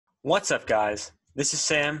What's up, guys? This is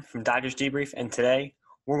Sam from Dodgers Debrief, and today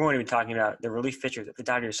we're going to be talking about the relief pitcher that the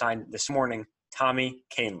Dodgers signed this morning, Tommy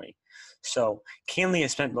Kahnle. So, Kahnle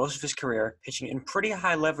has spent most of his career pitching in pretty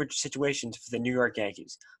high leverage situations for the New York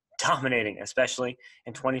Yankees, dominating especially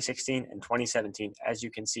in 2016 and 2017, as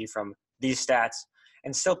you can see from these stats,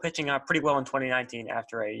 and still pitching pretty well in 2019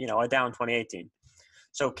 after a down 2018.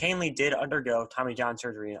 So Kahnle did undergo Tommy John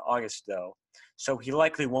surgery in August, though, so he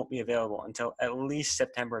likely won't be available until at least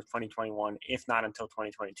September of 2021, if not until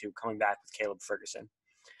 2022, coming back with Caleb Ferguson.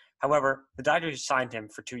 However, the Dodgers signed him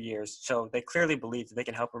for 2 years, so they clearly believe that they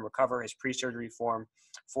can help him recover his pre-surgery form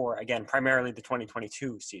for, again, primarily the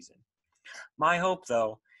 2022 season. My hope,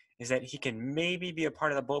 though, is that he can maybe be a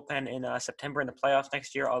part of the bullpen in September in the playoffs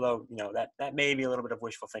next year, although, that may be a little bit of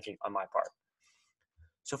wishful thinking on my part.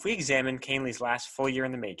 So if we examine Kahnle's last full year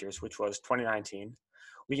in the majors, which was 2019,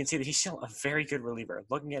 we can see that he's still a very good reliever.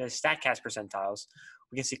 Looking at his StatCast percentiles,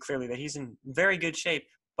 we can see clearly that he's in very good shape,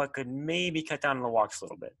 but could maybe cut down on the walks a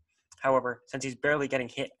little bit. However, since he's barely getting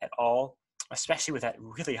hit at all, especially with that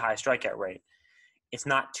really high strikeout rate, it's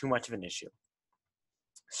not too much of an issue.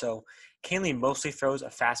 So Kahnle mostly throws a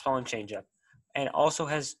fastball and changeup, and also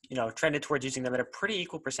has, trended towards using them at a pretty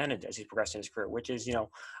equal percentage as he's progressed in his career, which is,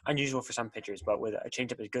 unusual for some pitchers, but with a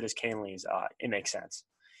changeup as good as Kahnle's, it makes sense.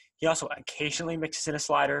 He also occasionally mixes in a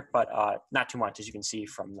slider, but not too much, as you can see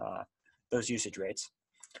from those usage rates.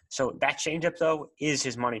 So that changeup, though, is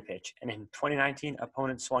his money pitch. And in 2019,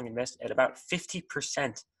 opponents swung and missed at about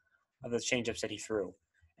 50% of the changeups that he threw.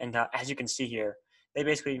 And as you can see here, they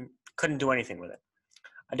basically couldn't do anything with it.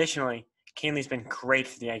 Additionally, Kahnle's been great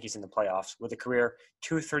for the Yankees in the playoffs with a career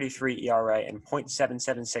 .233 ERA and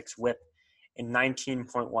 .776 WHIP in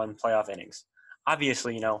 19.1 playoff innings.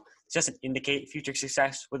 Obviously, this doesn't indicate future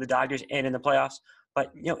success with the Dodgers and in the playoffs,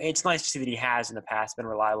 but, it's nice to see that he has in the past been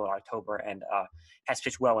reliable in October and has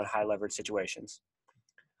pitched well in high leverage situations.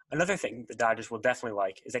 Another thing the Dodgers will definitely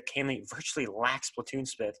like is that Kahnle virtually lacks platoon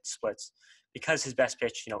splits because his best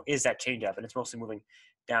pitch, is that changeup, and it's mostly moving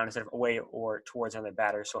down instead of away or towards another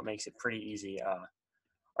batter, so it makes it pretty easy.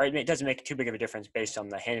 Or it doesn't make too big of a difference based on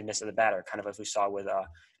the handedness of the batter, kind of as we saw with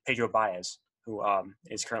Pedro Baez, who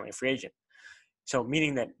is currently a free agent. So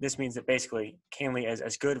this means that basically Kahnle is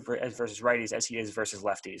as good as versus righties as he is versus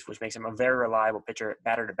lefties, which makes him a very reliable pitcher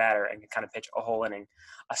batter to batter and can kind of pitch a whole inning,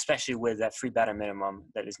 especially with that free batter minimum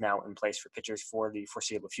that is now in place for pitchers for the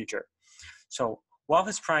foreseeable future. So while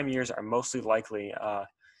his prime years are mostly likely,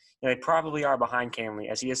 they probably are behind Kahnle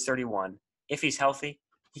as he is 31. If he's healthy,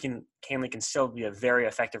 Kahnle can still be a very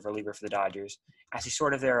effective reliever for the Dodgers, as he's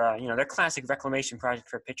sort of their classic reclamation project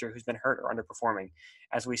for a pitcher who's been hurt or underperforming,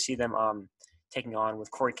 as we see them taking on with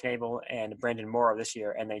Corey Knebel and Brandon Morrow this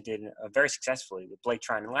year, and they did very successfully with Blake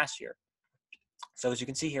Treinen last year. So as you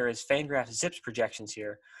can see here, his FanGraphs ZiPS projections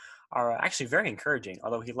here are actually very encouraging,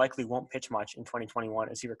 although he likely won't pitch much in 2021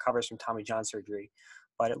 as he recovers from Tommy John surgery.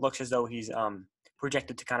 But it looks as though he's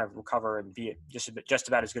projected to kind of recover and be just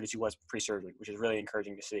about as good as he was pre-surgery, which is really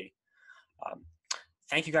encouraging to see.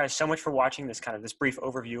 Thank you guys so much for watching this brief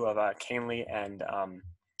overview of Kahnle and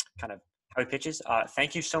kind of how he pitches.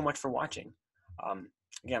 Thank you so much for watching.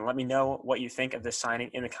 Again, let me know what you think of this signing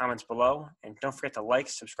in the comments below, and don't forget to like,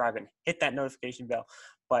 subscribe, and hit that notification bell.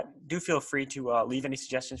 But do feel free to leave any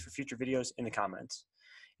suggestions for future videos in the comments.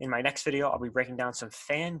 In my next video, I'll be breaking down some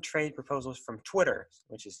fan trade proposals from Twitter,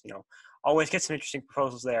 which is, always get some interesting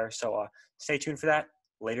proposals there. So stay tuned for that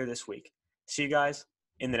later this week. See you guys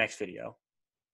in the next video.